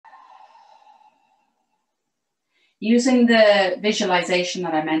Using the visualization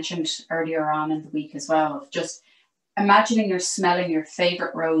that I mentioned earlier on in the week as well, of just imagining you're smelling your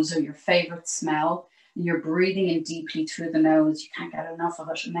favorite rose or your favorite smell, and you're breathing in deeply through the nose. You can't get enough of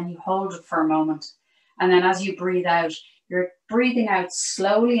it. And then you hold it for a moment. And then as you breathe out, you're breathing out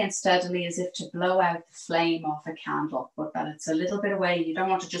slowly and steadily as if to blow out the flame off a candle, but that it's a little bit away. You don't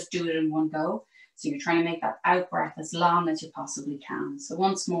want to just do it in one go. So you're trying to make that out breath as long as you possibly can. So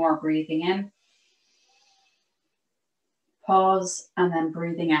once more, breathing in, pause, and then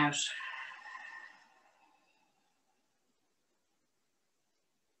breathing out.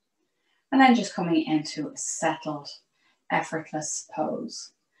 And then just coming into a settled, effortless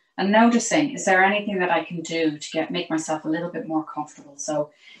pose. And noticing, is there anything that I can do to make myself a little bit more comfortable? So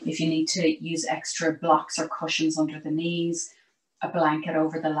if you need to use extra blocks or cushions under the knees, a blanket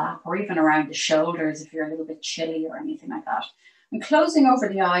over the lap, or even around the shoulders if you're a little bit chilly or anything like that. And closing over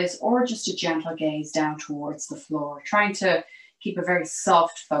the eyes, or just a gentle gaze down towards the floor, trying to keep a very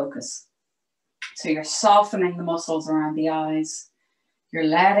soft focus. So you're softening the muscles around the eyes. You're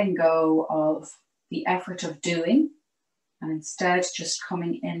letting go of the effort of doing, and instead just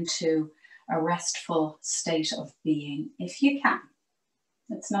coming into a restful state of being, if you can.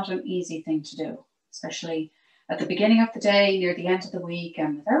 It's not an easy thing to do, especially at the beginning of the day, near the end of the week,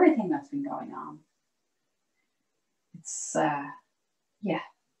 and with everything that's been going on. It's,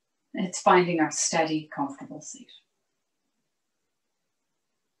 it's finding our steady, comfortable seat.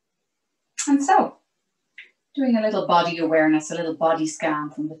 And so, doing a little body awareness, a little body scan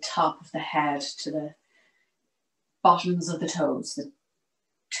from the top of the head to the bottoms of the toes,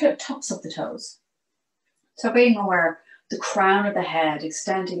 the tops of the toes. So being aware, the crown of the head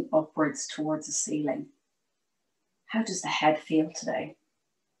extending upwards towards the ceiling. How does the head feel today?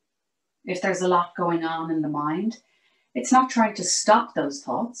 If there's a lot going on in the mind, it's not trying to stop those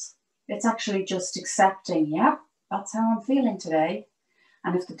thoughts. It's actually just accepting, yeah, that's how I'm feeling today.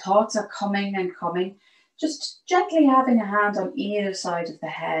 And if the thoughts are coming and coming, just gently having a hand on either side of the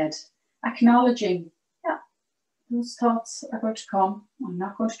head, acknowledging, yeah, those thoughts are going to come. I'm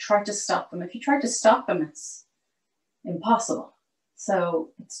not going to try to stop them. If you try to stop them, it's impossible. So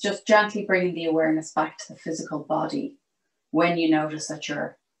it's just gently bringing the awareness back to the physical body when you notice that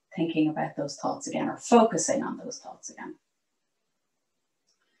you're thinking about those thoughts again or focusing on those thoughts again.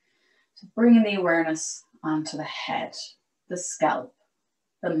 So bringing the awareness onto the head, the scalp,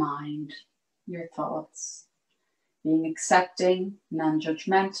 the mind, your thoughts, being accepting,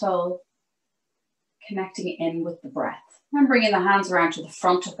 non-judgmental, connecting in with the breath, and bringing the hands around to the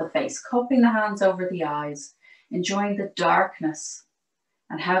front of the face, cupping the hands over the eyes, enjoying the darkness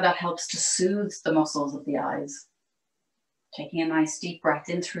and how that helps to soothe the muscles of the eyes. Taking a nice deep breath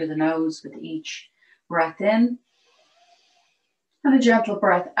in through the nose with each breath in, and a gentle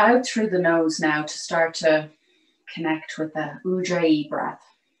breath out through the nose now to start to connect with the Ujjayi breath.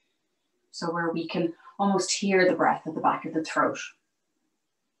 So where we can almost hear the breath at the back of the throat.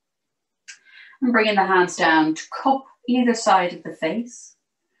 And bringing the hands down to cup either side of the face.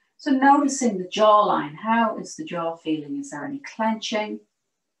 So noticing the jawline. How is the jaw feeling? Is there any clenching?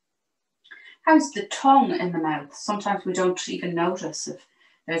 How's the tongue in the mouth? Sometimes we don't even notice if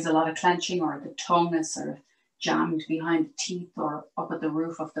there's a lot of clenching or the tongue is sort of jammed behind the teeth or up at the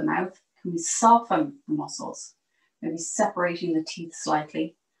roof of the mouth. Can we soften the muscles? Maybe separating the teeth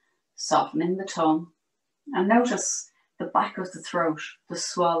slightly, softening the tongue, and notice the back of the throat, the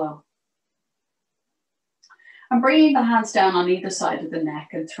swallow. And bringing the hands down on either side of the neck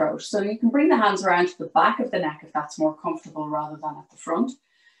and throat. So you can bring the hands around to the back of the neck if that's more comfortable rather than at the front.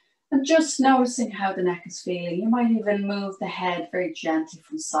 And just noticing how the neck is feeling. You might even move the head very gently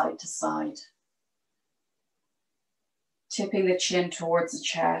from side to side. Tipping the chin towards the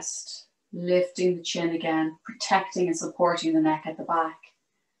chest, lifting the chin again, protecting and supporting the neck at the back.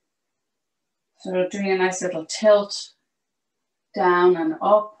 So doing a nice little tilt down and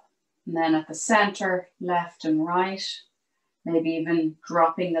up, and then at the center, left and right. Maybe even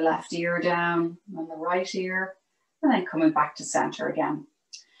dropping the left ear down on the right ear, and then coming back to center again.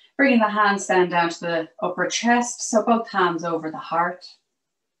 Bringing the hands then down to the upper chest, so both hands over the heart.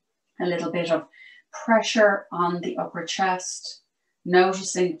 A little bit of pressure on the upper chest,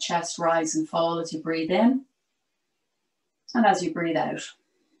 noticing the chest rise and fall as you breathe in and as you breathe out.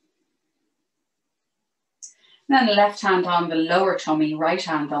 And then the left hand on the lower tummy, right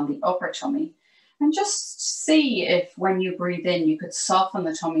hand on the upper tummy. And just see if when you breathe in, you could soften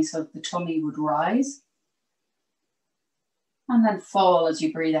the tummy so that the tummy would rise. And then fall as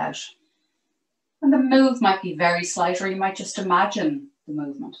you breathe out. And the move might be very slight, or you might just imagine the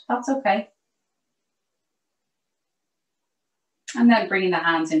movement. That's okay. And then bringing the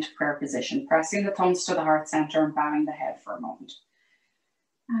hands into prayer position, pressing the thumbs to the heart center and bowing the head for a moment.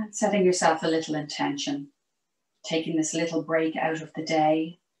 And setting yourself a little intention, taking this little break out of the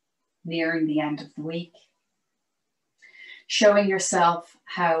day, nearing the end of the week. Showing yourself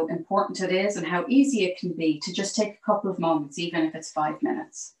how important it is and how easy it can be to just take a couple of moments, even if it's 5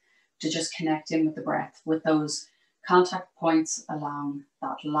 minutes, to just connect in with the breath, with those contact points along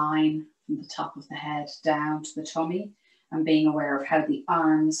that line from the top of the head down to the tummy, and being aware of how the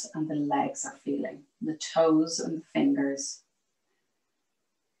arms and the legs are feeling, the toes and the fingers.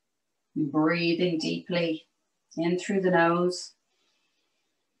 Breathing deeply in through the nose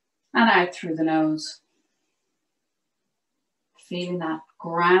and out through the nose. Feeling that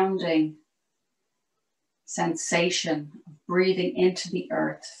grounding sensation of breathing into the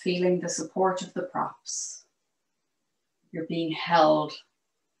earth, feeling the support of the props. You're being held.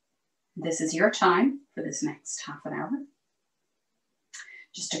 This is your time for this next half an hour,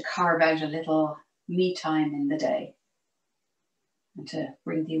 just to carve out a little me time in the day and to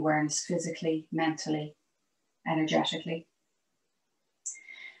bring the awareness physically, mentally, energetically.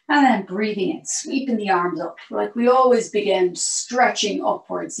 And then breathing in, sweeping the arms up, like we always begin, stretching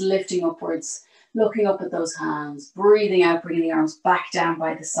upwards, lifting upwards, looking up at those hands, breathing out, bringing the arms back down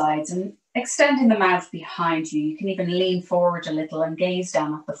by the sides and extending them out behind you. You can even lean forward a little and gaze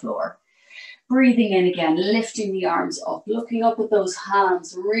down at the floor. Breathing in again, lifting the arms up, looking up at those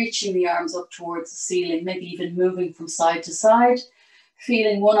hands, reaching the arms up towards the ceiling, maybe even moving from side to side,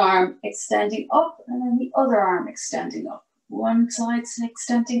 feeling one arm extending up and then the other arm extending up. One side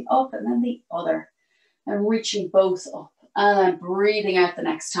extending up and then the other, and reaching both up. And then breathing out the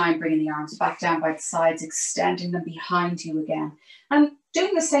next time, bringing the arms back down by the sides, extending them behind you again. And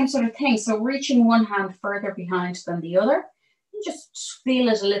doing the same sort of thing. So reaching one hand further behind than the other. You just feel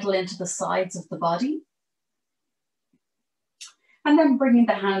it a little into the sides of the body. And then bringing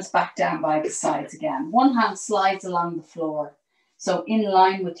the hands back down by the sides again. One hand slides along the floor. So in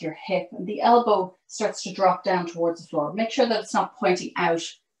line with your hip, and the elbow starts to drop down towards the floor. Make sure that it's not pointing out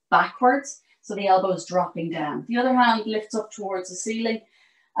backwards, so the elbow is dropping down. The other hand lifts up towards the ceiling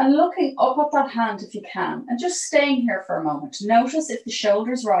and looking up at that hand if you can, and just staying here for a moment. Notice if the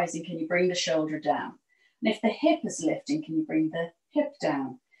shoulder's rising, can you bring the shoulder down? And if the hip is lifting, can you bring the hip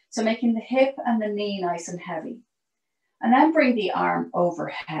down? So making the hip and the knee nice and heavy. And then bring the arm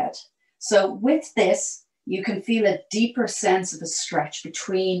overhead. So with this, you can feel a deeper sense of a stretch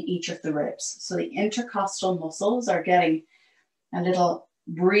between each of the ribs. So the intercostal muscles are getting a little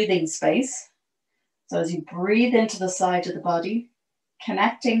breathing space. So as you breathe into the side of the body,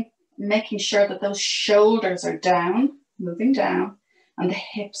 connecting, making sure that those shoulders are down, moving down, and the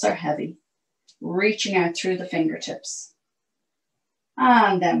hips are heavy, reaching out through the fingertips.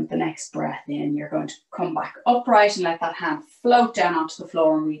 And then with the next breath in, you're going to come back upright and let that hand float down onto the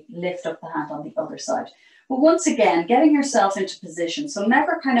floor, and we lift up the hand on the other side. But once again, getting yourself into position. So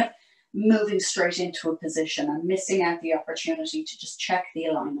never kind of moving straight into a position and missing out the opportunity to just check the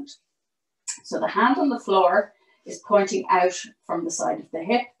alignment. So the hand on the floor is pointing out from the side of the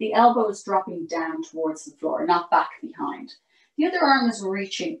hip. The elbow is dropping down towards the floor, not back behind. The other arm is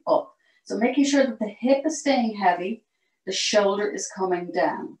reaching up. So making sure that the hip is staying heavy, the shoulder is coming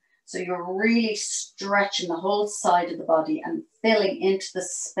down. So you're really stretching the whole side of the body and filling into the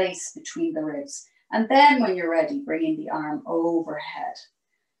space between the ribs. And then when you're ready, bringing the arm overhead.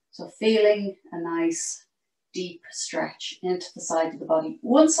 So feeling a nice deep stretch into the side of the body.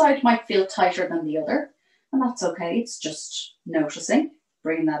 One side might feel tighter than the other, and that's okay. It's just noticing,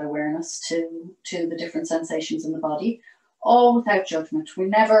 bringing that awareness to the different sensations in the body, all without judgment. We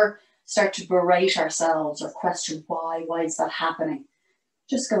never start to berate ourselves or question why is that happening?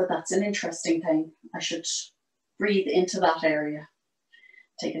 Just go, that's an interesting thing. I should breathe into that area.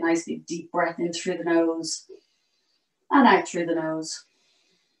 Take a nice big deep breath in through the nose and out through the nose.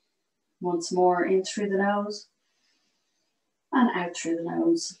 Once more, in through the nose and out through the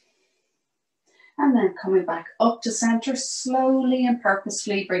nose. And then coming back up to center, slowly and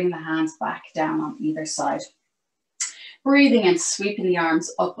purposefully bringing the hands back down on either side. Breathing in, sweeping the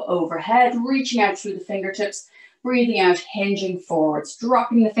arms up overhead, reaching out through the fingertips, breathing out, hinging forwards,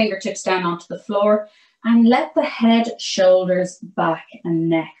 dropping the fingertips down onto the floor, and let the head, shoulders, back, and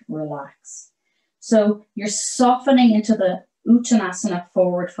neck relax. So you're softening into the Uttanasana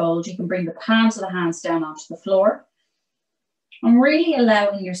forward fold. You can bring the palms of the hands down onto the floor. And really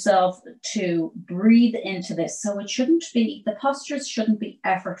allowing yourself to breathe into this. So it shouldn't be, the postures shouldn't be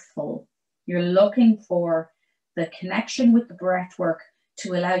effortful. You're looking for the connection with the breath work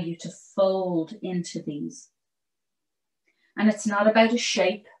to allow you to fold into these. And it's not about a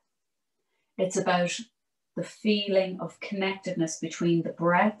shape. It's about the the feeling of connectedness between the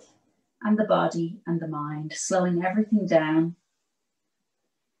breath and the body and the mind, slowing everything down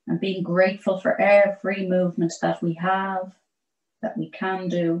and being grateful for every movement that we have, that we can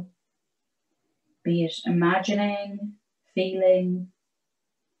do, be it imagining, feeling,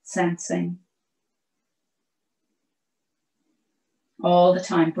 sensing. All the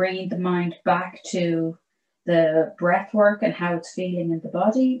time, bringing the mind back to the breath work and how it's feeling in the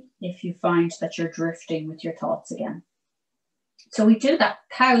body if you find that you're drifting with your thoughts again. So we do that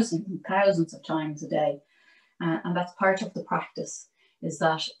thousands and thousands of times a day. And that's part of the practice, is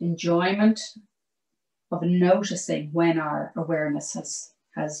that enjoyment of noticing when our awareness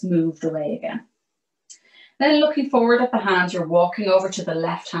has moved away again. Then looking forward at the hands, you're walking over to the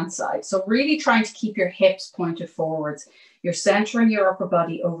left-hand side. So really trying to keep your hips pointed forwards. You're centering your upper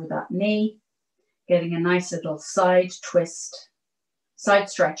body over that knee, getting a nice little side twist, side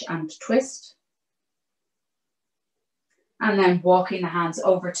stretch and twist. And then walking the hands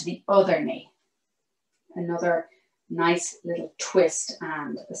over to the other knee. Another nice little twist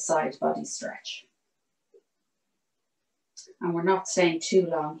and a side body stretch. And we're not staying too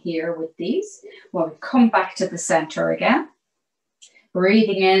long here with these. Well, we come back to the center again.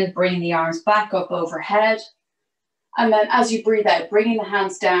 Breathing in, bringing the arms back up overhead. And then as you breathe out, bringing the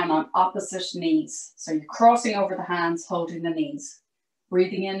hands down on opposite knees. So you're crossing over the hands, holding the knees.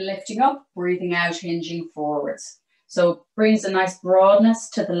 Breathing in, lifting up, breathing out, hinging forwards. So it brings a nice broadness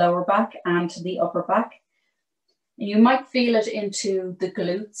to the lower back and to the upper back. You might feel it into the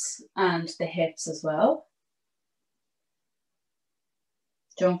glutes and the hips as well.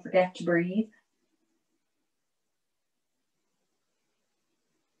 Don't forget to breathe.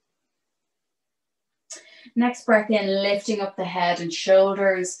 Next breath in, lifting up the head and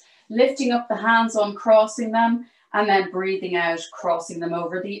shoulders, lifting up the hands, uncrossing them, and then breathing out, crossing them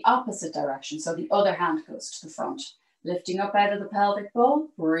over the opposite direction. So the other hand goes to the front. Lifting up out of the pelvic bowl,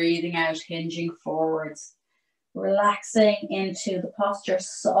 breathing out, hinging forwards. Relaxing into the posture,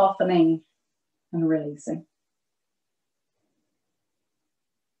 softening and releasing.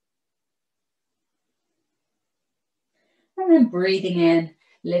 And then breathing in,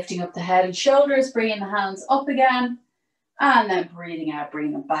 lifting up the head and shoulders, bringing the hands up again, and then breathing out,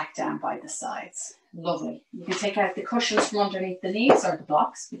 bringing them back down by the sides. Lovely. You can take out the cushions from underneath the knees or the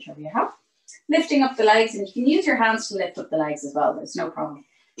blocks, whichever you have. Lifting up the legs, and you can use your hands to lift up the legs as well, there's no problem.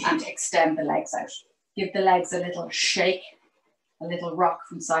 And extend the legs out. Give the legs a little shake, a little rock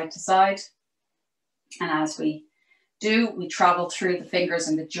from side to side. And as we do, we travel through the fingers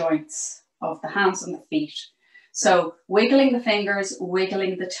and the joints of the hands and the feet. So wiggling the fingers,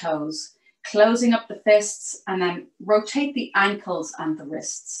 wiggling the toes, closing up the fists, and then rotate the ankles and the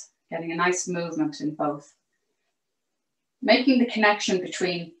wrists, getting a nice movement in both. Making the connection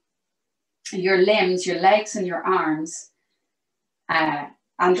between your limbs, your legs and your arms,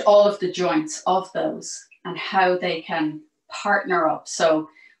 and all of the joints of those and how they can partner up. So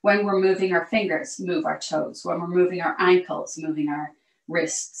when we're moving our fingers, move our toes. When we're moving our ankles, moving our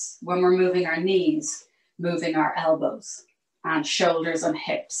wrists. When we're moving our knees, moving our elbows and shoulders and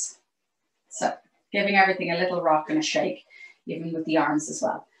hips. So giving everything a little rock and a shake, even with the arms as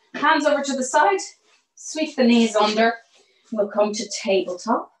well. Hands over to the side, sweep the knees under. We'll come to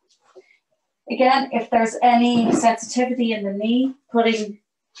tabletop. Again, if there's any sensitivity in the knee, putting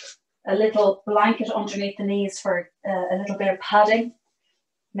a little blanket underneath the knees for a little bit of padding.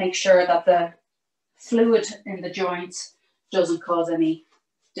 Make sure that the fluid in the joints doesn't cause any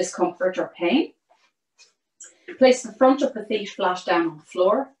discomfort or pain. Place the front of the feet flat down on the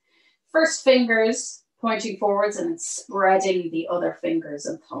floor. First fingers pointing forwards and then spreading the other fingers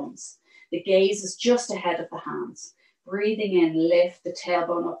and thumbs. The gaze is just ahead of the hands. Breathing in, lift the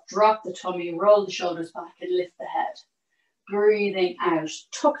tailbone up, drop the tummy, roll the shoulders back and lift the head. Breathing out,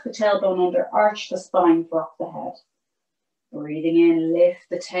 tuck the tailbone under, arch the spine, drop the head. Breathing in, lift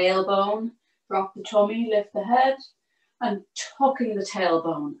the tailbone, drop the tummy, lift the head, and tucking the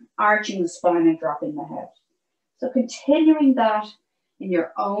tailbone, arching the spine and dropping the head. So continuing that in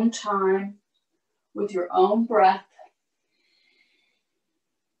your own time, with your own breath,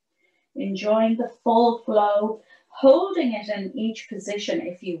 enjoying the full flow, holding it in each position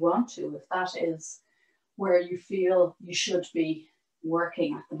if you want to, if that is where you feel you should be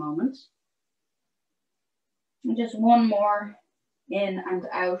working at the moment. And just one more in and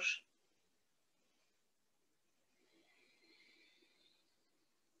out.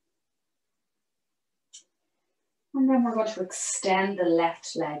 And then we're going to extend the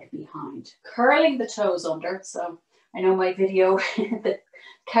left leg behind, curling the toes under. So I know my video, the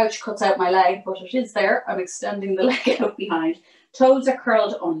couch cuts out my leg, but it is there. I'm extending the leg out behind. Toes are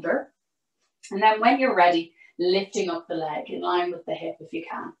curled under. And then when you're ready, lifting up the leg in line with the hip if you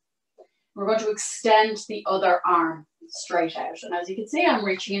can. We're going to extend the other arm straight out. And as you can see, I'm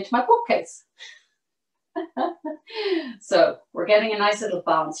reaching into my bookcase. So we're getting a nice little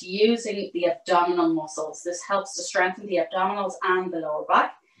balance using the abdominal muscles. This helps to strengthen the abdominals and the lower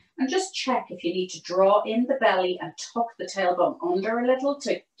back. And just check if you need to draw in the belly and tuck the tailbone under a little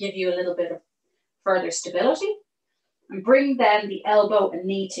to give you a little bit of further stability. And bring then the elbow and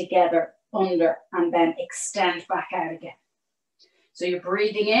knee together under and then extend back out again. So you're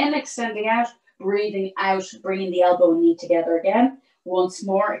breathing in, extending out, breathing out, bringing the elbow and knee together again. Once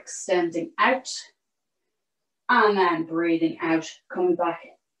more, extending out. And then breathing out, coming back,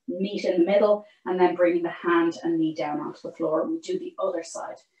 meet in the middle, and then bringing the hand and knee down onto the floor. We do the other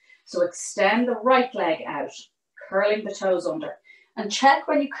side. So extend the right leg out, curling the toes under. And check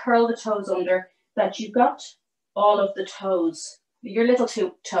when you curl the toes under that you've got all of the toes. Your little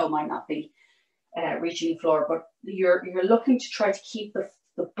toe might not be reaching the floor, but you're looking to try to keep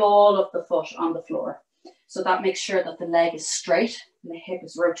the ball of the foot on the floor. So that makes sure that the leg is straight and the hip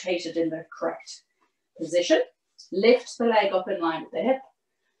is rotated in the correct position. Lift the leg up in line with the hip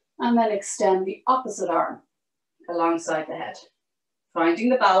and then extend the opposite arm alongside the head. Finding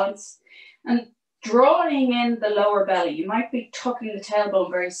the balance and drawing in the lower belly. You might be tucking the tailbone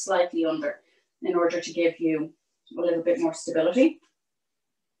very slightly under in order to give you a little bit more stability.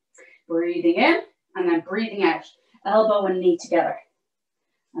 Breathing in and then breathing out. Elbow and knee together.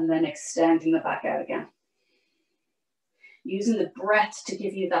 And then extending the back out again. Using the breath to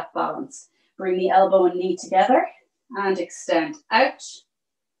give you that balance. Bring the elbow and knee together and extend out.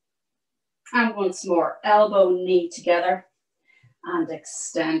 And once more, elbow, knee together and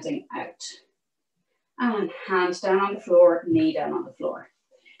extending out. And hands down on the floor, knee down on the floor.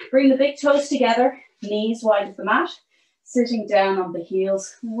 Bring the big toes together, knees wide of the mat, sitting down on the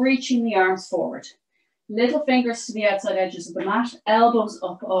heels, reaching the arms forward. Little fingers to the outside edges of the mat, elbows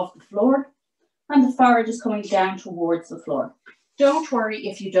up off the floor, and the forehead is coming down towards the floor. Don't worry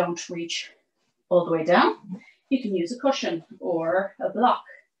if you don't reach all the way down. You can use a cushion or a block.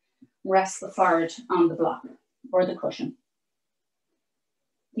 Rest the forehead on the block or the cushion.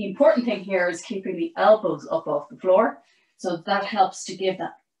 The important thing here is keeping the elbows up off the floor. So that helps to give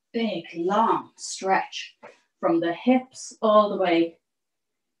that big, long stretch from the hips all the way.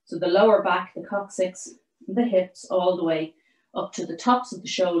 So the lower back, the coccyx, the hips all the way up to the tops of the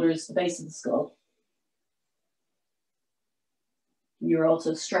shoulders, the base of the skull. You're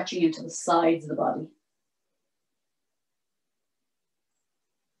also stretching into the sides of the body.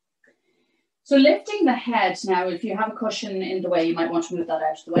 So lifting the head now, if you have a cushion in the way, you might want to move that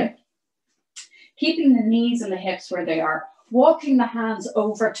out of the way. Keeping the knees and the hips where they are. Walking the hands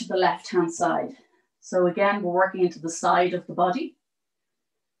over to the left-hand side. So again, we're working into the side of the body.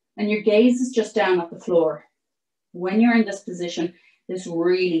 And your gaze is just down at the floor. When you're in this position, this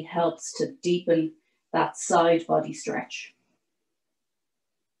really helps to deepen that side body stretch.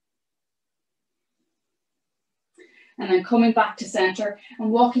 And then coming back to center and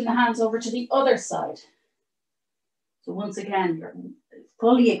walking the hands over to the other side. So once again, you're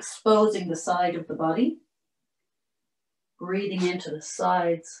fully exposing the side of the body. Breathing into the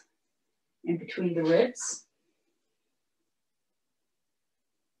sides, in between the ribs.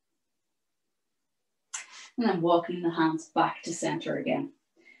 And then walking the hands back to center again.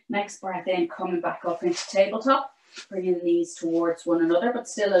 Next breath in, coming back up into tabletop. Bringing the knees towards one another, but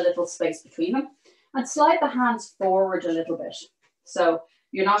still a little space between them. And slide the hands forward a little bit. So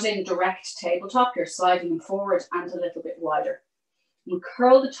you're not in direct tabletop, you're sliding them forward and a little bit wider. And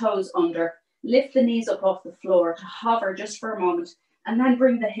curl the toes under, lift the knees up off the floor to hover just for a moment, and then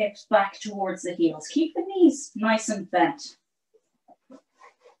bring the hips back towards the heels. Keep the knees nice and bent.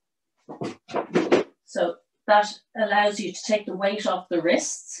 So that allows you to take the weight off the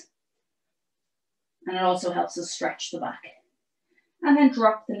wrists, and it also helps us stretch the back. And then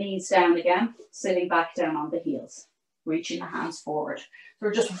drop the knees down again, sitting back down on the heels, reaching the hands forward. So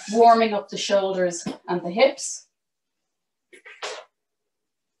we're just warming up the shoulders and the hips.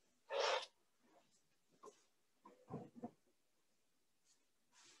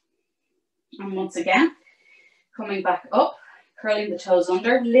 And once again, coming back up, curling the toes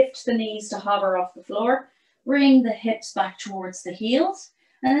under, lift the knees to hover off the floor, bring the hips back towards the heels,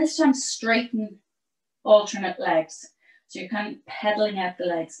 and this time straighten alternate legs. So you're kind of pedaling out the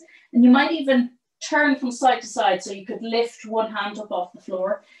legs. And you might even turn from side to side. So you could lift one hand up off the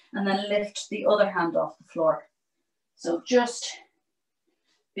floor and then lift the other hand off the floor. So just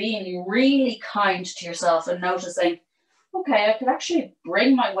being really kind to yourself and noticing, okay, I could actually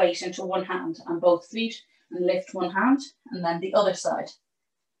bring my weight into one hand on both feet and lift one hand and then the other side.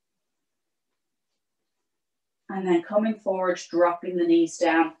 And then coming forward, dropping the knees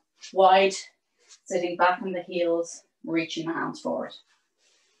down wide, sitting back on the heels, reaching the hands forward.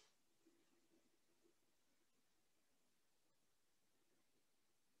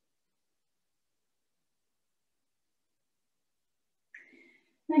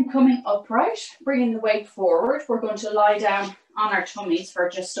 Then coming upright, bringing the weight forward, we're going to lie down on our tummies for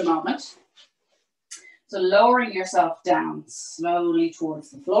just a moment. So lowering yourself down slowly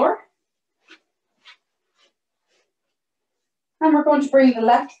towards the floor. And we're going to bring the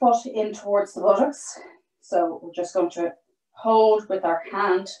left foot in towards the buttocks. So we're just going to hold with our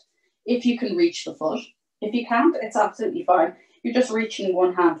hand, if you can reach the foot. If you can't, it's absolutely fine. You're just reaching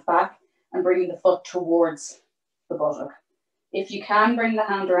one hand back and bringing the foot towards the buttock. If you can bring the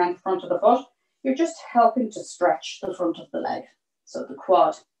hand around the front of the foot, you're just helping to stretch the front of the leg, so the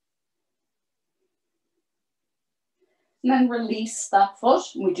quad. And then release that foot,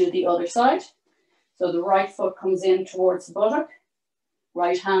 and we do the other side. So the right foot comes in towards the buttock,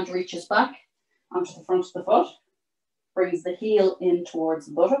 right hand reaches back onto the front of the foot, brings the heel in towards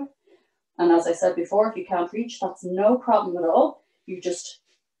the buttock. And as I said before, if you can't reach, that's no problem at all. You just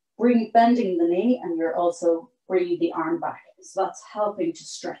bending the knee, and you're also bringing the arm back. So that's helping to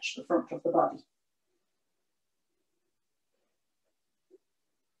stretch the front of the body.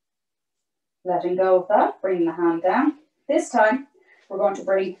 Letting go of that, bringing the hand down. This time, we're going to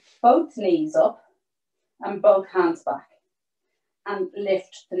bring both knees up and both hands back and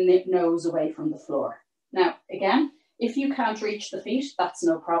lift the nose away from the floor. Now, again, if you can't reach the feet, that's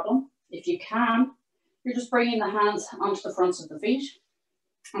no problem. If you can, you're just bringing the hands onto the fronts of the feet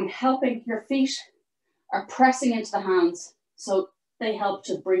and helping your feet are pressing into the hands, so they help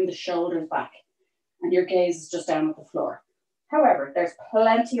to bring the shoulders back and your gaze is just down at the floor. However, there's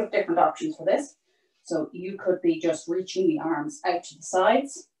plenty of different options for this. So you could be just reaching the arms out to the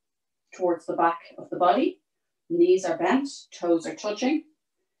sides, towards the back of the body. Knees are bent, toes are touching,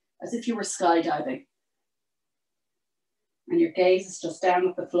 as if you were skydiving. And your gaze is just down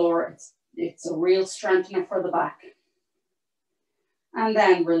at the floor. It's a real strengthener for the back. And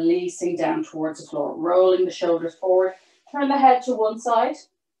then releasing down towards the floor, rolling the shoulders forward. Turn the head to one side,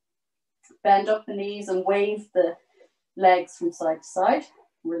 bend up the knees and wave the legs from side to side,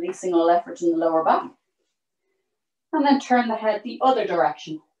 releasing all effort in the lower back. And then turn the head the other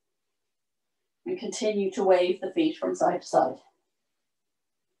direction and continue to wave the feet from side to side.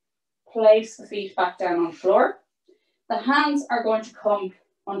 Place the feet back down on the floor. The hands are going to come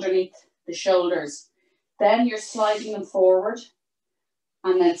underneath the shoulders. Then you're sliding them forward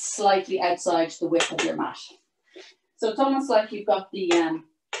and then slightly outside the width of your mat. So it's almost like you've got the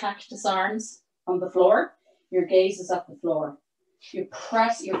cactus arms on the floor. Your gaze is at the floor.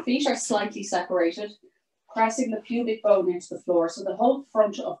 Your feet are slightly separated, pressing the pubic bone into the floor so the whole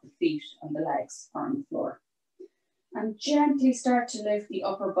front of the feet and the legs are on the floor. And gently start to lift the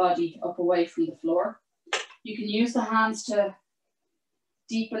upper body up away from the floor. You can use the hands to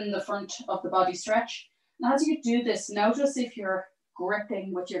deepen the front of the body stretch. And as you do this, notice if you're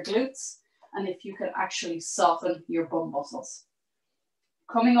gripping with your glutes and if you can actually soften your bum muscles.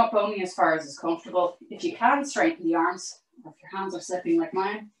 Coming up only as far as is comfortable. If you can, straighten the arms, or if your hands are slipping like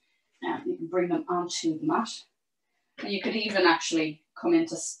mine, you can bring them onto the mat. And you could even actually come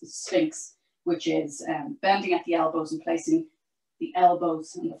into Sphinx, which is bending at the elbows and placing the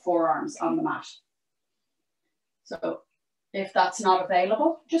elbows and the forearms on the mat. So if that's not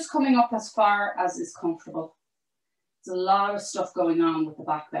available, just coming up as far as is comfortable. There's a lot of stuff going on with the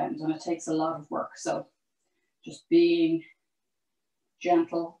back bend and it takes a lot of work. So just being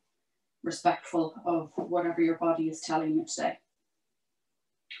gentle, respectful of whatever your body is telling you today.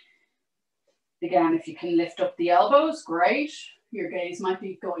 Again, if you can lift up the elbows, great. Your gaze might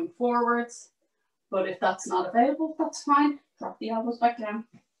be going forwards, but if that's not available, that's fine. Drop the elbows back down.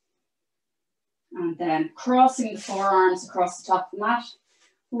 And then crossing the forearms across the top of the mat,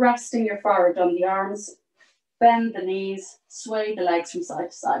 resting your forehead on the arms, bend the knees, sway the legs from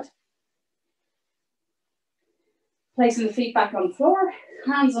side to side. Placing the feet back on the floor,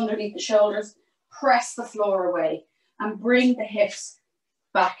 hands underneath the shoulders, press the floor away and bring the hips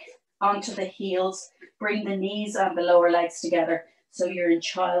back onto the heels. Bring the knees and the lower legs together so you're in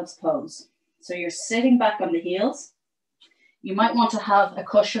child's pose. So you're sitting back on the heels. You might want to have a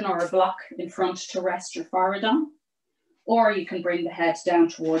cushion or a block in front to rest your forehead on, or you can bring the head down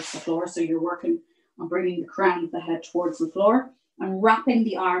towards the floor. So you're working on bringing the crown of the head towards the floor and wrapping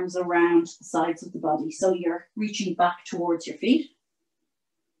the arms around the sides of the body. So you're reaching back towards your feet.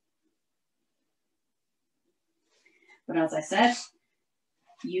 But as I said,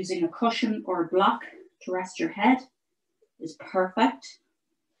 using a cushion or a block to rest your head is perfect.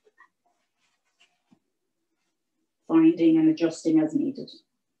 finding and adjusting as needed.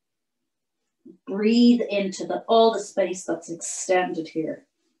 Breathe into all the space that's extended here.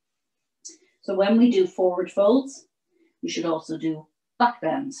 So when we do forward folds, we should also do back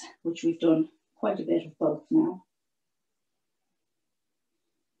bends, which we've done quite a bit of both now.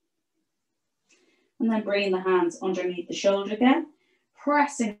 And then bringing the hands underneath the shoulder again,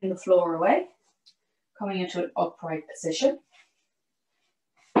 pressing the floor away, coming into an upright position.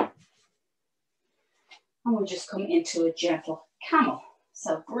 And we'll just come into a gentle camel.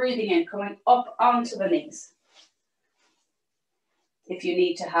 So breathing in, coming up onto the knees. If you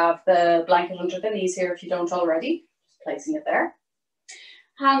need to have the blanket under the knees here, if you don't already, just placing it there.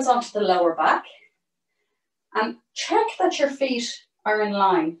 Hands onto the lower back. And check that your feet are in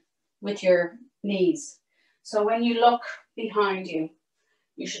line with your knees. So when you look behind you,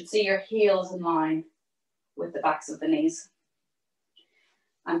 you should see your heels in line with the backs of the knees.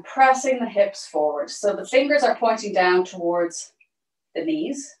 And pressing the hips forward. So the fingers are pointing down towards the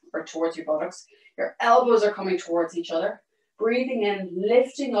knees or towards your buttocks. Your elbows are coming towards each other. Breathing in,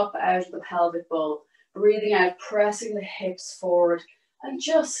 lifting up out of the pelvic bowl. Breathing out, pressing the hips forward and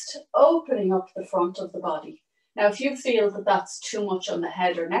just opening up the front of the body. Now, if you feel that that's too much on the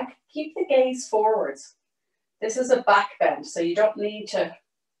head or neck, keep the gaze forwards. This is a back bend, so you don't need to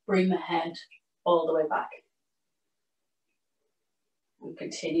bring the head all the way back. And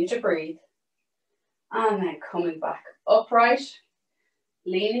continue to breathe. And then coming back upright,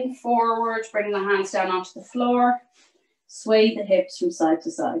 leaning forward, bringing the hands down onto the floor. Sway the hips from side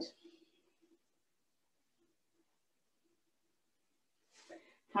to side.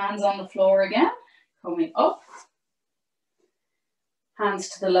 Hands on the floor again, coming up. Hands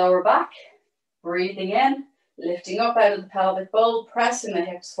to the lower back, breathing in, lifting up out of the pelvic bowl, pressing the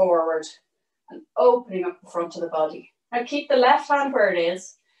hips forward and opening up the front of the body. Now keep the left hand where it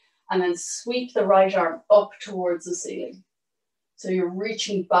is and then sweep the right arm up towards the ceiling. So you're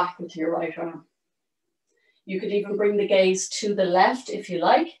reaching back with your right arm. You could even bring the gaze to the left if you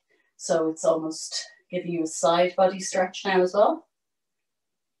like. So it's almost giving you a side body stretch now as well.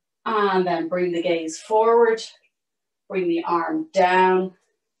 And then bring the gaze forward, bring the arm down,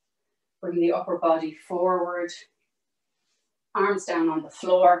 bring the upper body forward, arms down on the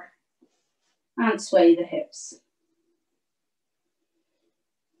floor, and sway the hips.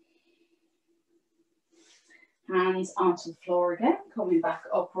 Hands onto the floor again, coming back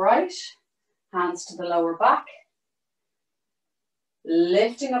upright, hands to the lower back,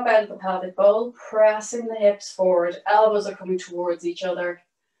 lifting up out of the pelvic bowl, pressing the hips forward, elbows are coming towards each other,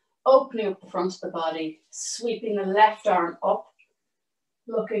 opening up the front of the body, sweeping the left arm up,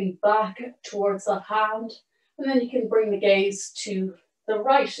 looking back towards that hand, and then you can bring the gaze to the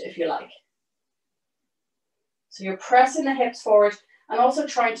right if you like. So you're pressing the hips forward and also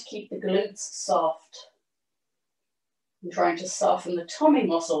trying to keep the glutes soft. And trying to soften the tummy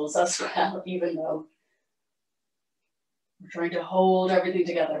muscles as well, even though we're trying to hold everything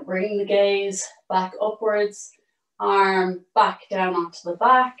together. Bring the gaze back upwards, arm back down onto the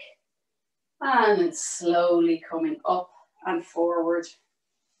back, and then slowly coming up and forward.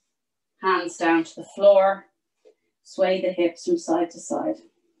 Hands down to the floor, sway the hips from side to side.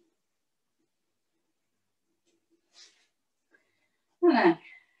 And then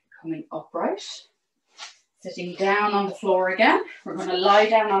coming upright, sitting down on the floor again. We're going to lie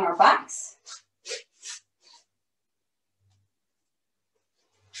down on our backs.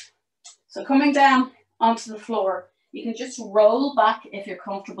 So coming down onto the floor, you can just roll back if you're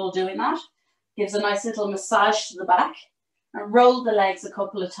comfortable doing that. Gives a nice little massage to the back, and roll the legs a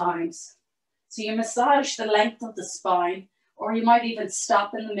couple of times. So you massage the length of the spine, or you might even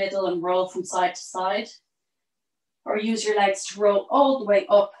stop in the middle and roll from side to side, or use your legs to roll all the way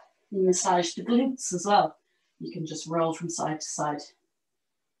up and massage the glutes as well. You can just roll from side to side.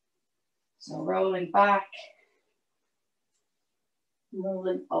 So rolling back,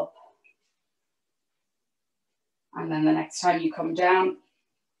 rolling up. And then the next time you come down,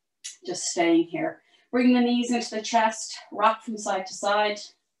 just staying here. Bring the knees into the chest, rock from side to side.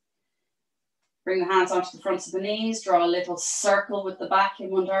 Bring the hands onto the fronts of the knees, draw a little circle with the back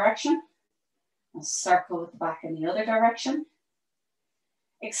in one direction, a circle with the back in the other direction.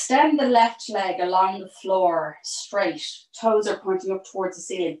 Extend the left leg along the floor, straight. Toes are pointing up towards the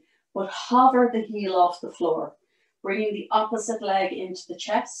ceiling, but hover the heel off the floor. Bringing the opposite leg into the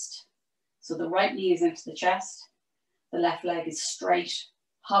chest. So the right knee is into the chest. The left leg is straight,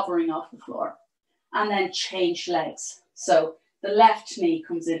 hovering off the floor. And then change legs. So the left knee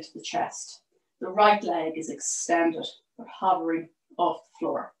comes into the chest. The right leg is extended, but hovering off the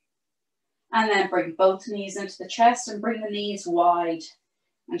floor. And then bring both knees into the chest and bring the knees wide.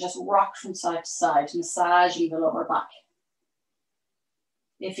 and just rock from side to side, massaging the lower back.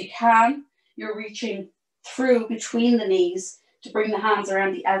 If you can, you're reaching through between the knees to bring the hands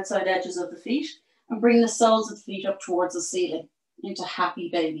around the outside edges of the feet and bring the soles of the feet up towards the ceiling into happy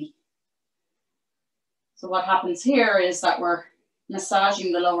baby. So what happens here is that we're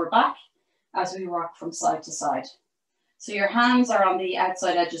massaging the lower back as we rock from side to side. So your hands are on the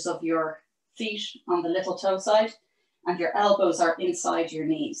outside edges of your feet on the little toe side, and your elbows are inside your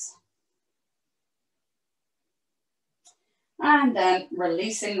knees. And then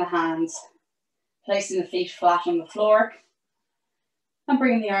releasing the hands, placing the feet flat on the floor, and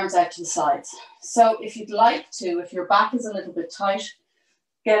bringing the arms out to the sides. So if you'd like to, if your back is a little bit tight,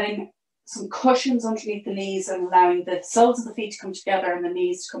 getting some cushions underneath the knees and allowing the soles of the feet to come together and the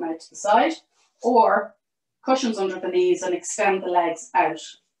knees to come out to the side, or cushions under the knees and extend the legs out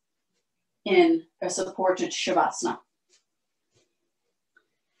in a supported Shavasana.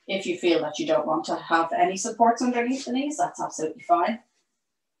 If you feel that you don't want to have any supports underneath the knees, that's absolutely fine.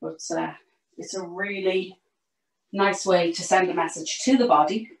 But it's a really nice way to send a message to the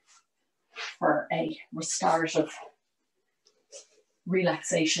body for a restorative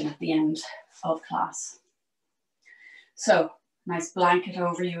relaxation at the end of class. So, nice blanket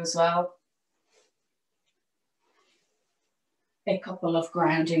over you as well. A couple of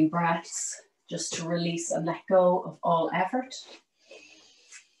grounding breaths just to release and let go of all effort.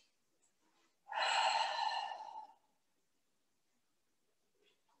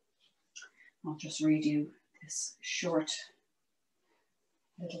 I'll just read you this short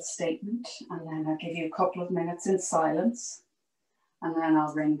little statement, and then I'll give you a couple of minutes in silence, and then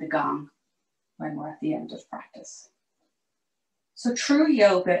I'll ring the gong when we're at the end of practice. So true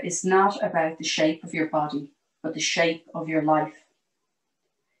yoga is not about the shape of your body, but the shape of your life.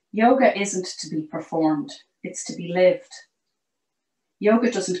 Yoga isn't to be performed, it's to be lived. Yoga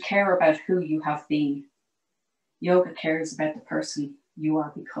doesn't care about who you have been. Yoga cares about the person you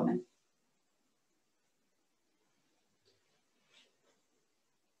are becoming.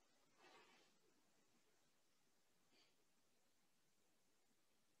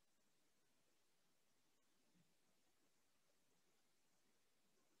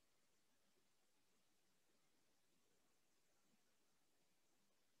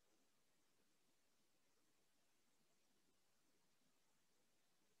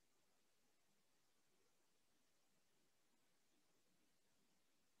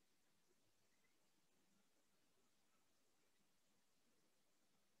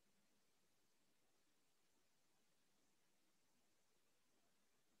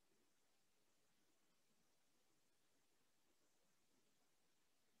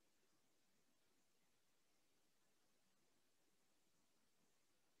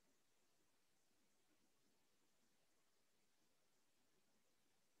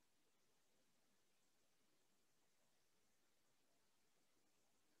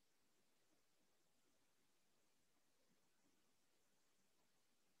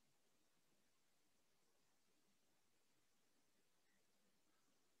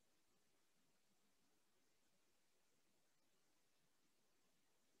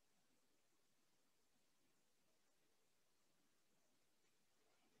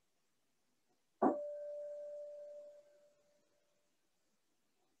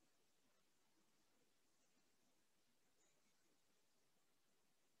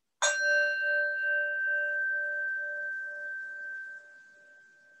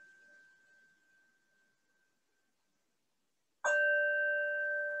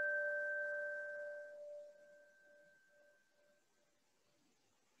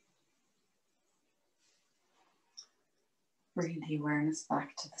 Bringing the awareness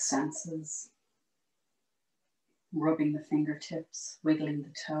back to the senses, rubbing the fingertips, wiggling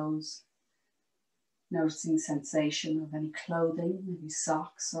the toes, noticing sensation of any clothing, maybe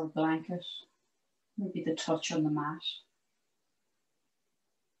socks or blanket, maybe the touch on the mat.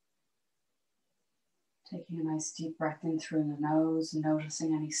 Taking a nice deep breath in through the nose and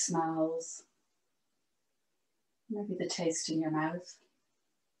noticing any smells, maybe the taste in your mouth.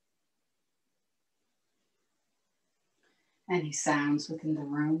 Any sounds within the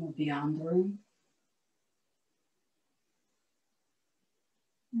room or beyond the room.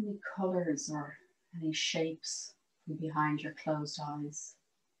 Any colours or any shapes from behind your closed eyes.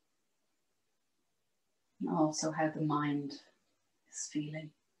 And also how the mind is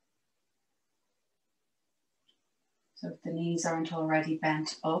feeling. So if the knees aren't already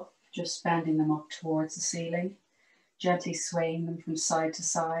bent up, just bending them up towards the ceiling, gently swaying them from side to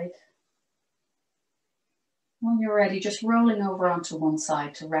side. When you're ready, just rolling over onto one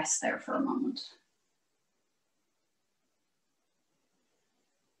side to rest there for a moment.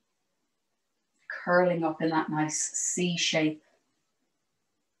 curling up in that nice C shape.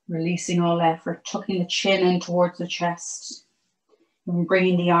 Releasing all effort, tucking the chin in towards the chest and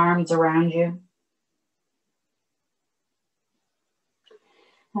bringing the arms around you.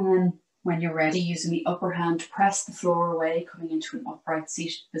 And then when you're ready, using the upper hand to press the floor away, coming into an upright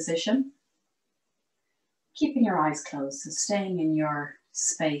seated position. Keeping your eyes closed, so staying in your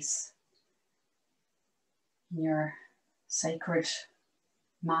space, in your sacred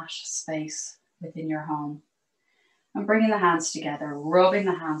mat space within your home. And bringing the hands together, rubbing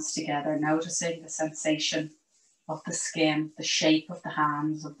the hands together, noticing the sensation of the skin, the shape of the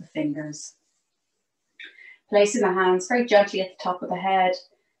hands, of the fingers. Placing the hands very gently at the top of the head,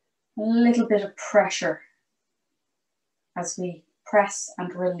 a little bit of pressure as we press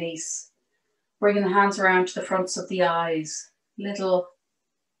and release. Bringing the hands around to the fronts of the eyes, little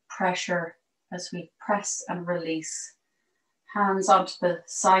pressure as we press and release. Hands onto the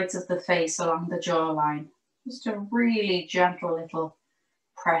sides of the face along the jawline. Just a really gentle little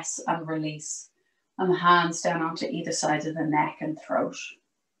press and release. And the hands down onto either side of the neck and throat.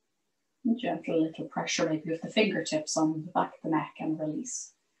 And gentle little pressure maybe with the fingertips on the back of the neck and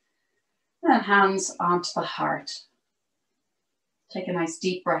release. And then hands onto the heart. Take a nice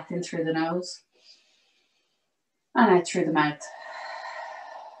deep breath in through the nose. And out through the mouth.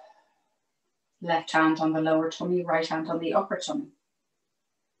 Left hand on the lower tummy, right hand on the upper tummy.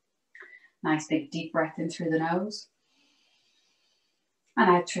 Nice big deep breath in through the nose. And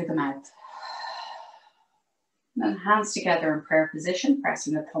out through the mouth. And then hands together in prayer position,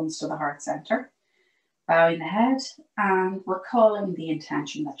 pressing the thumbs to the heart center. Bowing the head and recalling the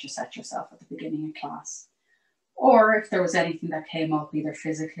intention that you set yourself at the beginning of class. Or if there was anything that came up either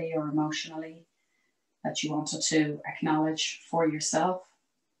physically or emotionally that you wanted to acknowledge for yourself,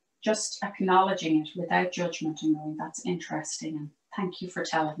 just acknowledging it without judgment and going, that's interesting and thank you for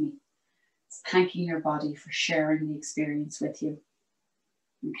telling me. It's thanking your body for sharing the experience with you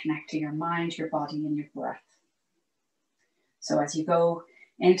and connecting your mind, your body and your breath. So as you go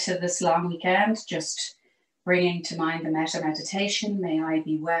into this long weekend, just bringing to mind the metta meditation, may I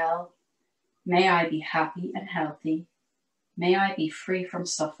be well, may I be happy and healthy, may I be free from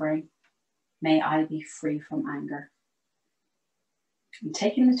suffering, may I be free from anger. And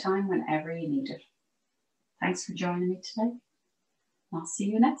taking the time whenever you need it. Thanks for joining me today. I'll see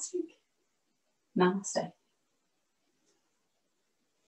you next week. Namaste.